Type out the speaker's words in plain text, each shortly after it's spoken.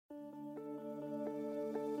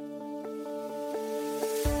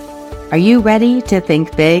Are you ready to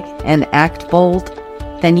think big and act bold?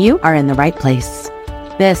 Then you are in the right place.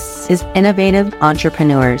 This is Innovative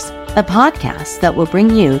Entrepreneurs, the podcast that will bring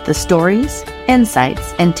you the stories,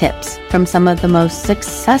 insights, and tips from some of the most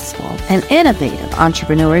successful and innovative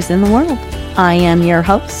entrepreneurs in the world. I am your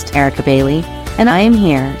host, Erica Bailey, and I am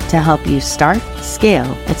here to help you start,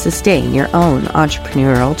 scale, and sustain your own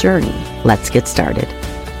entrepreneurial journey. Let's get started.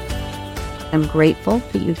 I'm grateful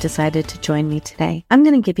that you've decided to join me today. I'm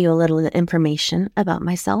going to give you a little information about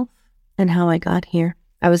myself and how I got here.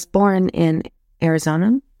 I was born in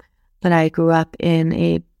Arizona, but I grew up in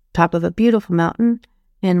a top of a beautiful mountain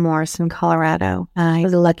in Morrison, Colorado. I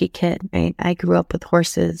was a lucky kid, right? I grew up with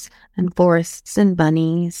horses and forests and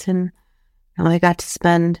bunnies, and I got to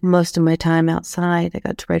spend most of my time outside. I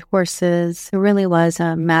got to ride horses. It really was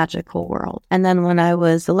a magical world. And then when I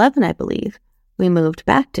was 11, I believe, we moved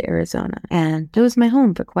back to Arizona, and it was my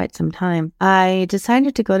home for quite some time. I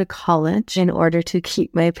decided to go to college in order to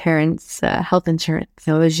keep my parents' health insurance.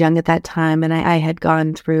 So I was young at that time, and I had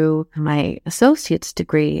gone through my associate's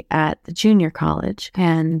degree at the junior college,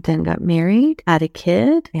 and then got married, had a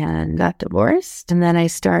kid, and got divorced. And then I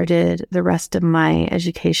started the rest of my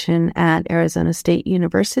education at Arizona State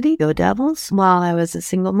University, Go Devils, while I was a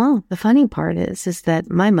single mom. The funny part is that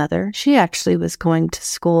my mother, she actually was going to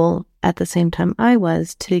school at the same time I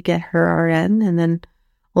was to get her RN and then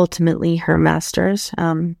ultimately her master's,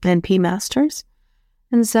 NP master's.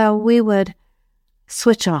 And so we would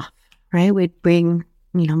switch off, right? We'd bring,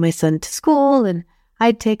 my son to school, and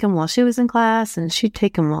I'd take him while she was in class, and she'd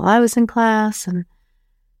take him while I was in class. And,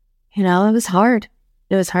 it was hard.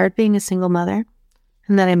 It was hard being a single mother.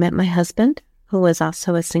 And then I met my husband, who was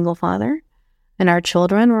also a single father, and our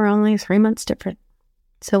children were only 3 months different.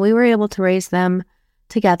 So we were able to raise them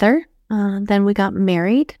together. Then we got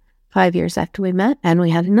married 5 years after we met, and we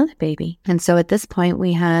had another baby. And so at this point,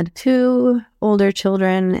 we had 2 older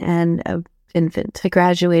children and an infant. I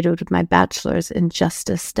graduated with my bachelor's in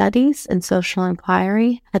justice studies and social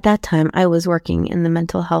inquiry. At that time, I was working in the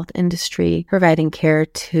mental health industry, providing care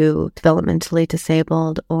to developmentally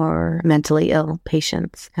disabled or mentally ill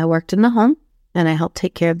patients. I worked in the home, and I helped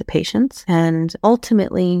take care of the patients. And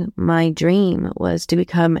ultimately, my dream was to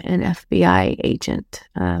become an FBI agent.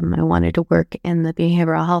 I wanted to work in the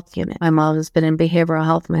behavioral health unit. My mom has been in behavioral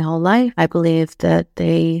health my whole life. I believed that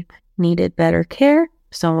they needed better care,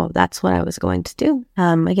 so that's what I was going to do.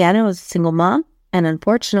 Again, I was a single mom. And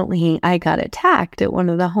unfortunately, I got attacked at one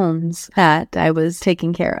of the homes that I was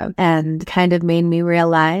taking care of, and kind of made me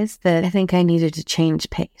realize that I think I needed to change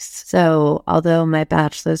pace. So although my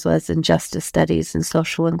bachelor's was in justice studies and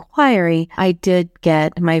social inquiry, I did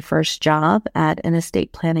get my first job at an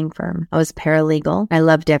estate planning firm. I was paralegal. I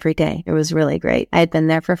loved every day. It was really great. I had been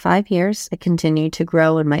there for 5 years. I continued to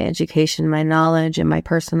grow in my education, my knowledge, and my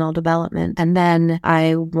personal development. And then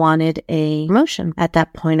I wanted a promotion. At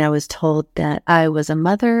that point, I was told that I was a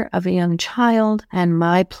mother of a young child, and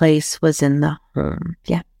my place was in the home.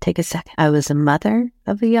 Yeah, take a second. I was a mother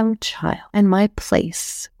of a young child, and my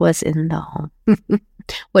place was in the home.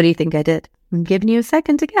 What do you think I did? I'm giving you a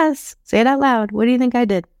second to guess. Say it out loud. What do you think I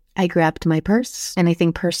did? I grabbed my purse,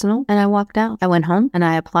 anything personal, and I walked out. I went home and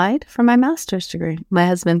I applied for my master's degree. My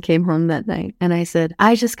husband came home that night and I said,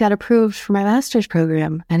 I just got approved for my master's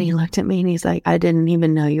program. And he looked at me and he's like, I didn't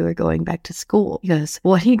even know you were going back to school. He goes,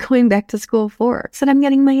 what are you going back to school for? I said, I'm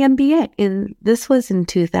getting my MBA. And this was in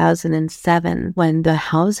 2007 when the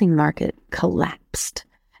housing market collapsed.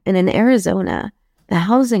 And in Arizona, the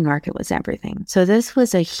housing market was everything. So this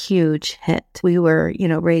was a huge hit. We were,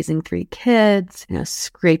 raising 3 kids,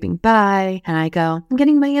 scraping by. And I go, I'm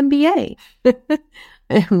getting my MBA.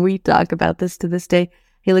 And we talk about this to this day.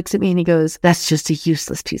 He looks at me and he goes, that's just a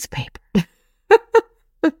useless piece of paper.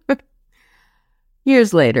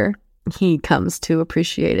 Years later, he comes to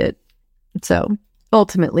appreciate it. So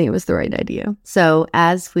ultimately, it was the right idea. So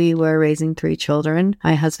as we were raising 3 children,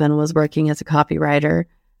 my husband was working as a copywriter.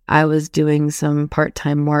 I was doing some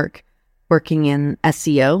part-time work, working in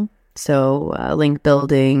SEO, so link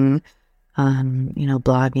building,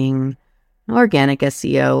 blogging, organic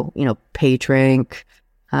SEO, PageRank,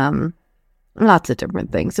 lots of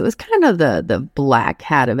different things. It was kind of the black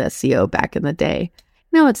hat of SEO back in the day.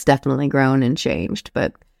 Now it's definitely grown and changed,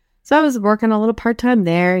 but so I was working a little part-time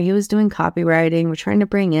there. He was doing copywriting. We're trying to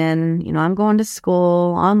bring in, I'm going to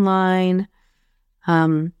school online.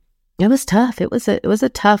 It was tough. It was a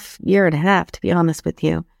tough year and a half, to be honest with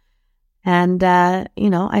you. And, I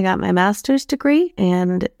got my master's degree,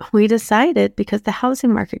 and we decided, because the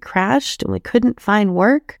housing market crashed and we couldn't find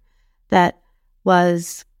work that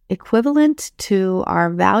was equivalent to our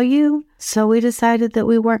value. So we decided that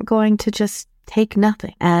we weren't going to just take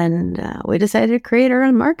nothing. And we decided to create our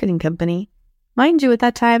own marketing company. Mind you, at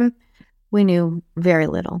that time, we knew very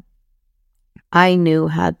little. I knew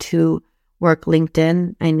how to work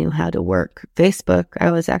LinkedIn. I knew how to work Facebook.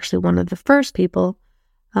 I was actually one of the first people,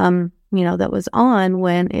 that was on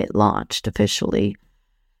when it launched officially.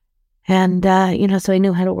 And, so I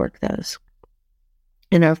knew how to work those.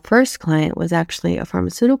 And our first client was actually a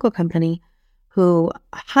pharmaceutical company who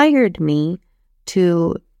hired me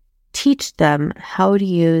to teach them how to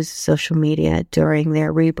use social media during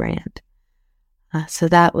their rebrand. So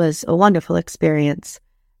that was a wonderful experience.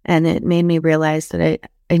 And it made me realize that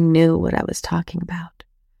I knew what I was talking about.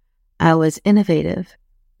 I was innovative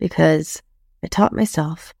because I taught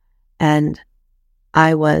myself and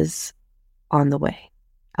I was on the way.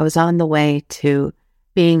 I was on the way to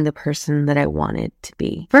being the person that I wanted to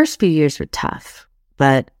be. First few years were tough,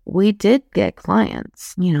 but we did get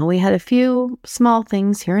clients. We had a few small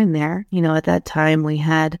things here and there. At that time we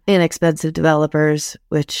had inexpensive developers,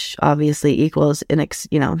 which obviously equals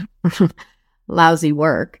lousy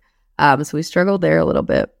work. So we struggled there a little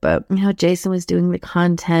bit, but Jason was doing the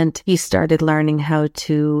content. He started learning how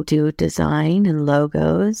to do design and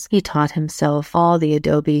logos. He taught himself all the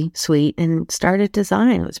Adobe suite and started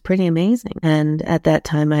design. It was pretty amazing. And at that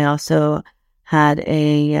time, I also had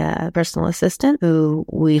a personal assistant who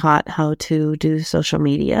we taught how to do social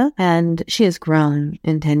media, and she has grown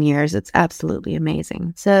in 10 years. It's absolutely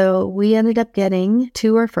amazing. So we ended up getting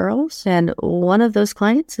 2 referrals, and one of those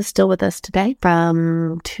clients is still with us today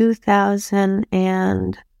from 2000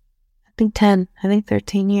 and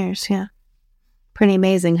 13 years. Yeah. Pretty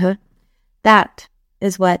amazing, huh? That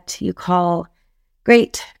is what you call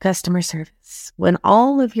great customer service. When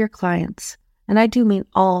all of your clients, and I do mean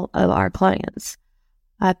all of our clients,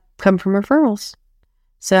 come from referrals.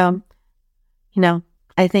 So,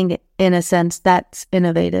 I think in a sense that's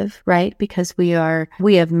innovative, right? Because we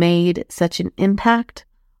have made such an impact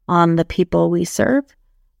on the people we serve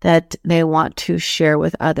that they want to share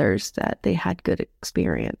with others that they had good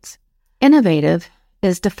experience. Innovative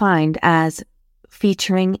is defined as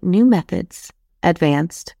featuring new methods,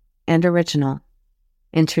 advanced and original,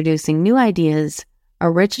 introducing new ideas,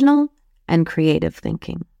 original and creative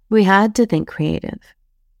thinking. We had to think creative.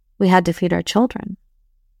 We had to feed our children.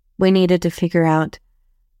 We needed to figure out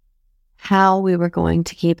how we were going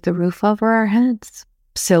to keep the roof over our heads.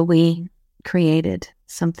 So we created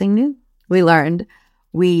something new. We learned,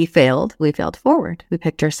 we failed forward. We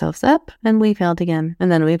picked ourselves up and we failed again. And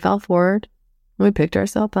then we fell forward and we picked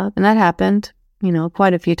ourselves up. And that happened,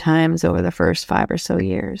 quite a few times over the first 5 or so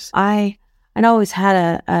years. I'd always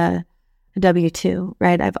had a W-2,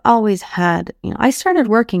 right? I've always had, I started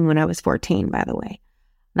working when I was 14, by the way.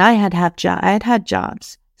 And I had had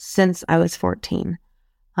jobs since I was 14.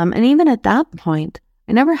 And even at that point,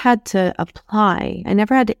 I never had to apply. I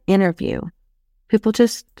never had to interview. People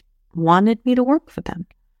just wanted me to work for them.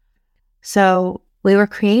 So we were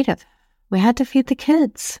creative. We had to feed the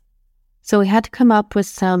kids. So we had to come up with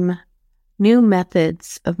some new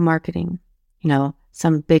methods of marketing.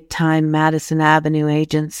 Some big time Madison Avenue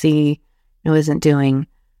agency isn't doing.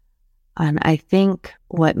 And I think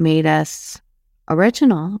what made us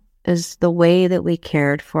original is the way that we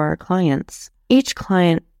cared for our clients. Each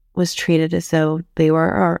client was treated as though they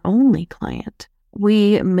were our only client.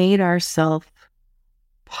 We made ourselves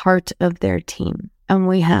part of their team, and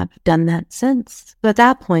we have done that since. But at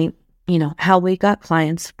that point, how we got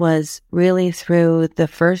clients was really through the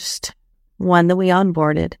first one that we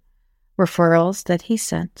onboarded, referrals that he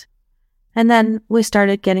sent. And then we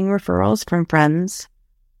started getting referrals from friends,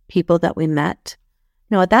 people that we met.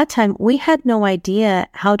 At that time, we had no idea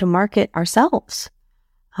how to market ourselves.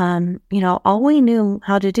 All we knew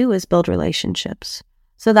how to do was build relationships.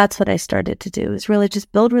 So that's what I started to do, is really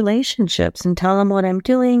just build relationships and tell them what I'm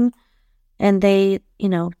doing. And they,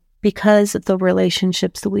 because of the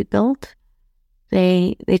relationships that we built,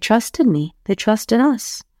 they trusted me. They trusted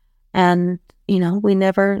us. And, we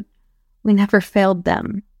never failed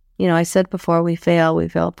them. I said before, we fail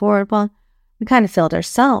forward. Well, we kind of failed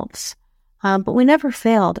ourselves. But we never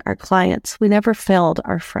failed our clients. We never failed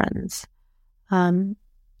our friends.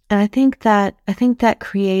 And I think that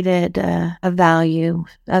created a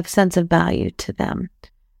sense of value to them.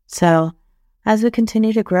 So as we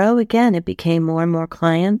continue to grow, again, it became more and more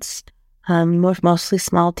clients, mostly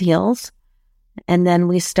small deals. And then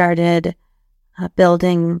we started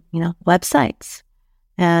building, websites.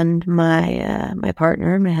 And my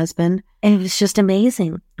partner, my husband, and it was just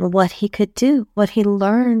amazing what he could do, what he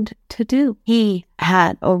learned to do. He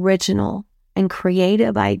had original and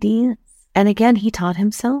creative ideas. And again, he taught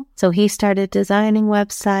himself. So he started designing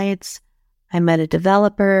websites. I met a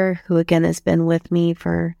developer who, again, has been with me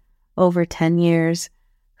for over 10 years,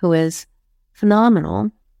 who is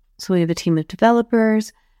phenomenal. So we have a team of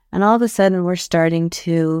developers, and all of a sudden we're starting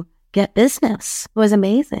to get business. It was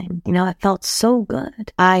amazing. It felt so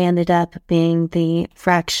good. I ended up being the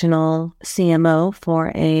fractional CMO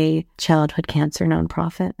for a childhood cancer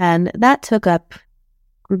nonprofit, and that took up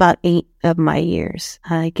about 8 of my years.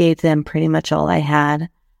 I gave them pretty much all I had,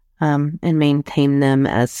 and maintained them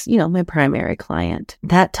as, my primary client.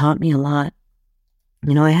 That taught me a lot.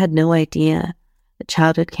 I had no idea that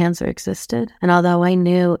childhood cancer existed. And although I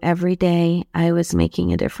knew every day I was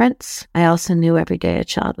making a difference, I also knew every day a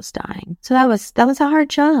child was dying. So that was a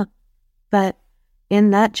hard job. But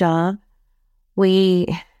in that job,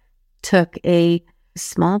 we took a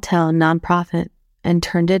small town nonprofit and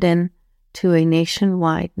turned it into a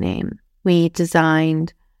nationwide name. We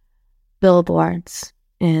designed billboards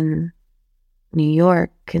in New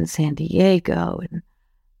York and San Diego and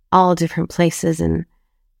all different places. And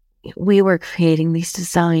we were creating these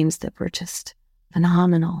designs that were just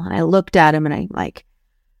phenomenal. And I looked at them and I'm like,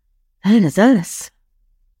 that is us.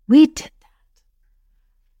 We did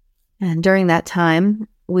that. And during that time,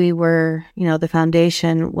 we were, the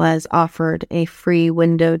foundation was offered a free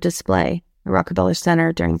window display at Rockefeller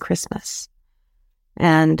Center during Christmas.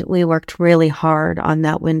 And we worked really hard on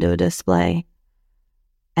that window display.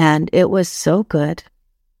 And it was so good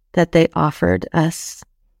that they offered us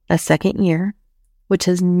a second year, which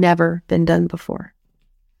has never been done before.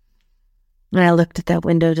 And I looked at that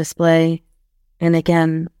window display, and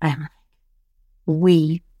again, I'm like,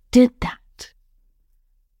 we did that.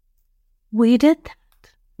 We did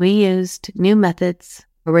that. We used new methods,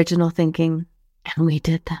 original thinking, and we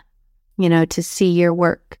did that. To see your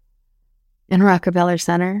work in Rockefeller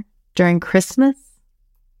Center during Christmas,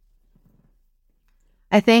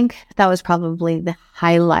 I think that was probably the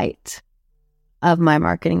highlight of my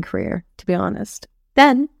marketing career, to be honest.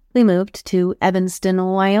 Then we moved to Evanston,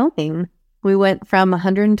 Wyoming. We went from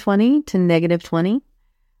 120 to -20.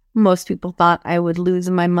 Most people thought I would lose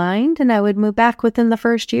my mind and I would move back within the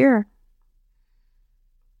first year.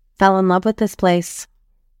 Fell in love with this place.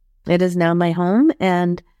 It is now my home,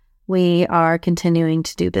 and we are continuing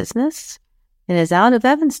to do business. It is out of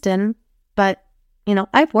Evanston, but,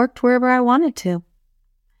 I've worked wherever I wanted to.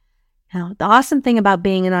 Now, the awesome thing about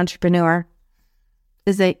being an entrepreneur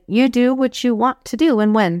is that you do what you want to do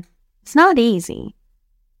and when. It's not easy.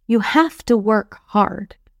 You have to work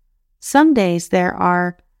hard. Some days there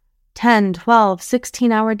are 10, 12,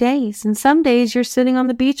 16-hour days, and some days you're sitting on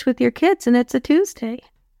the beach with your kids and it's a Tuesday.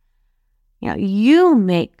 You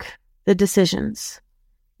make the decisions.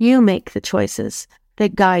 You make the choices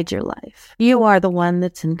that guide your life. You are the one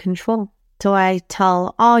that's in control. So I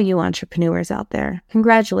tell all you entrepreneurs out there,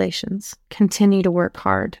 congratulations. Continue to work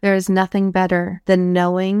hard. There is nothing better than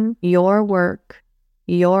knowing your work,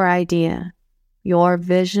 your idea, your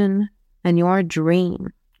vision, and your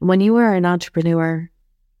dream. When you are an entrepreneur,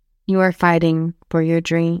 you are fighting for your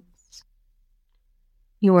dreams.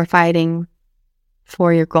 You are fighting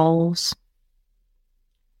for your goals.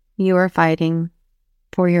 You are fighting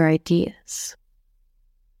for your ideas.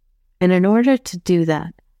 And in order to do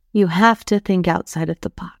that, you have to think outside of the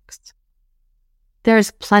box.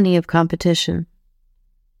 There's plenty of competition.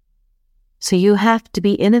 So you have to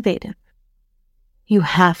be innovative. You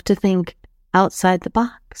have to think outside the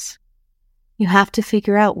box. You have to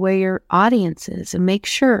figure out where your audience is and make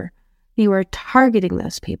sure you are targeting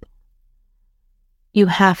those people. You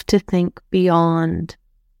have to think beyond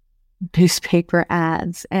newspaper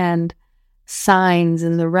ads and signs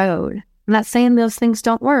in the road. I'm not saying those things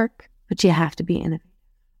don't work, but you have to be innovative.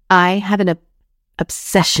 I have an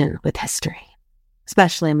obsession with history,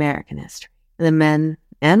 especially American history. The men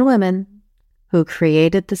and women who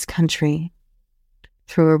created this country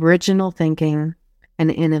through original thinking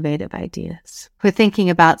and innovative ideas. We're thinking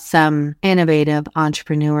about some innovative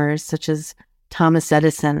entrepreneurs such as Thomas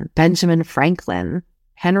Edison, Benjamin Franklin,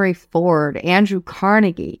 Henry Ford, Andrew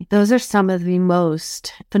Carnegie. Those are some of the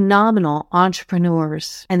most phenomenal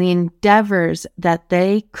entrepreneurs, and the endeavors that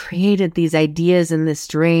they created these ideas and these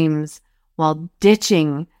dreams while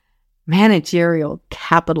ditching managerial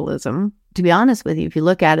capitalism. To be honest with you, if you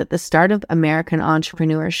look at it, the start of American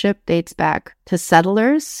entrepreneurship dates back to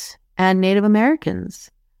settlers and Native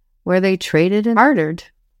Americans, where they traded and bartered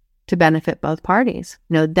to benefit both parties.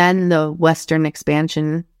 Then the Western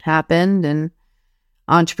expansion happened and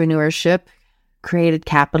entrepreneurship created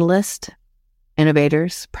capitalists,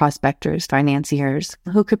 innovators, prospectors, financiers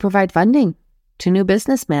who could provide funding to new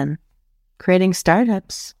businessmen, creating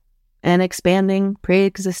startups and expanding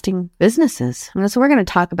pre-existing businesses. And so we're going to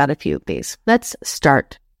talk about a few of these. Let's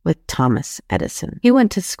start with Thomas Edison. He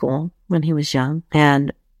went to school when he was young,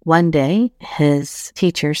 and one day his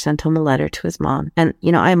teacher sent him a letter to his mom. And,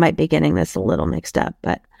 I might be getting this a little mixed up,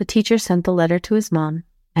 but the teacher sent the letter to his mom,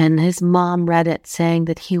 and his mom read it saying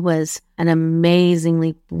that he was an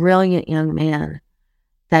amazingly brilliant young man,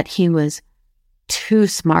 that he was too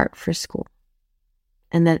smart for school,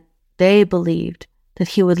 and that they believed that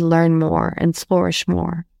he would learn more and flourish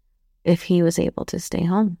more if he was able to stay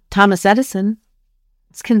home. Thomas Edison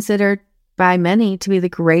is considered by many to be the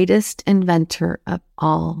greatest inventor of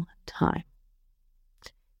all time.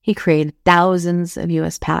 He created thousands of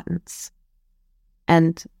U.S. patents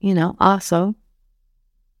and, also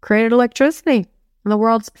created electricity, the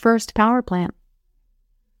world's first power plant.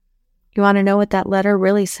 You want to know what that letter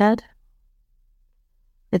really said?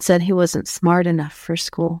 It said he wasn't smart enough for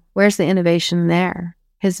school. Where's the innovation there?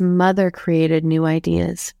 His mother created new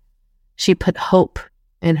ideas. She put hope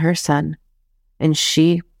in her son, and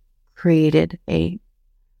she created an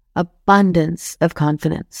abundance of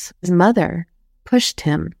confidence. His mother pushed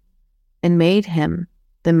him and made him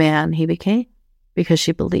the man he became because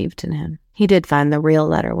she believed in him. He did find the real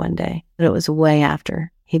letter one day, but it was way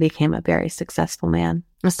after he became a very successful man.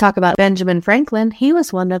 Let's talk about Benjamin Franklin. He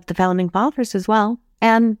was one of the founding fathers as well.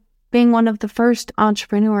 And being one of the first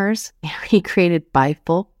entrepreneurs, he created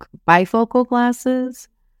bifocal glasses,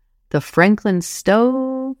 the Franklin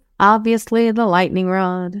stove, obviously the lightning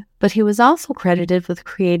rod. But he was also credited with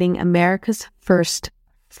creating America's first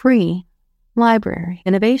free library.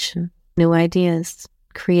 Innovation, new ideas,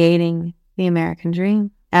 creating the American dream.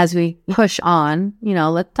 As we push on,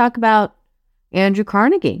 let's talk about Andrew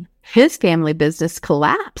Carnegie. His family business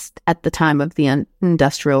collapsed at the time of the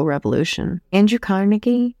Industrial Revolution. Andrew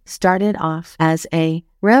Carnegie started off as a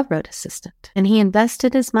railroad assistant, and he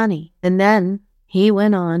invested his money. And then he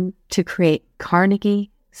went on to create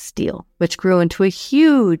Carnegie Steel, which grew into a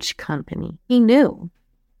huge company. He knew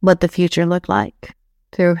what the future looked like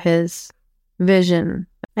through his vision.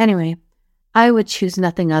 Anyway, I would choose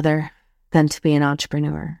nothing other than to be an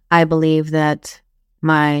entrepreneur. I believe that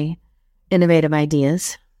my innovative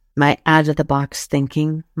ideas, my out-of-the-box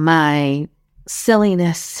thinking, my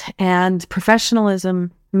silliness and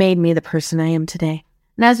professionalism made me the person I am today.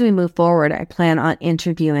 And as we move forward, I plan on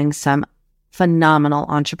interviewing some phenomenal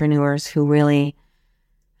entrepreneurs who really,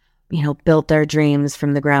 built their dreams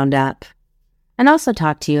from the ground up. And also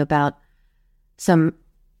talk to you about some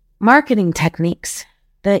marketing techniques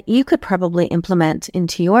that you could probably implement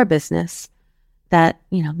into your business that,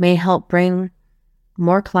 may help bring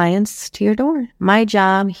more clients to your door. My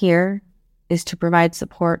job here is to provide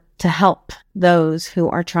support to help those who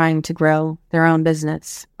are trying to grow their own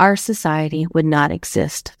business. Our society would not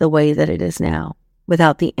exist the way that it is now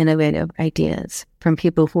without the innovative ideas from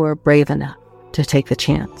people who are brave enough to take the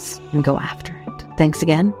chance and go after it. Thanks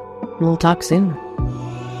again. We'll talk soon.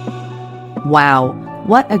 Wow,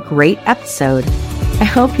 what a great episode. I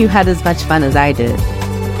hope you had as much fun as I did.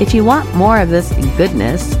 If you want more of this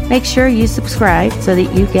goodness, make sure you subscribe so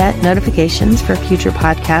that you get notifications for future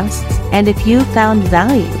podcasts. And if you found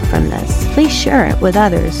value from this, please share it with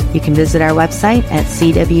others. You can visit our website at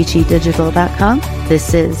cwgdigital.com.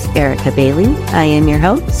 This is Erica Bailey. I am your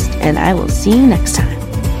host, and I will see you next time.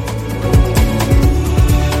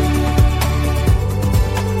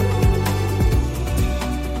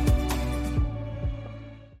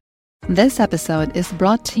 This episode is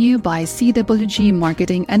brought to you by CWG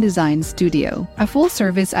Marketing and Design Studio, a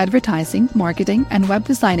full-service advertising, marketing, and web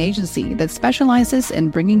design agency that specializes in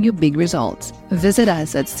bringing you big results. Visit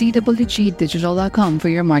us at cwgdigital.com for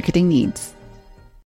your marketing needs.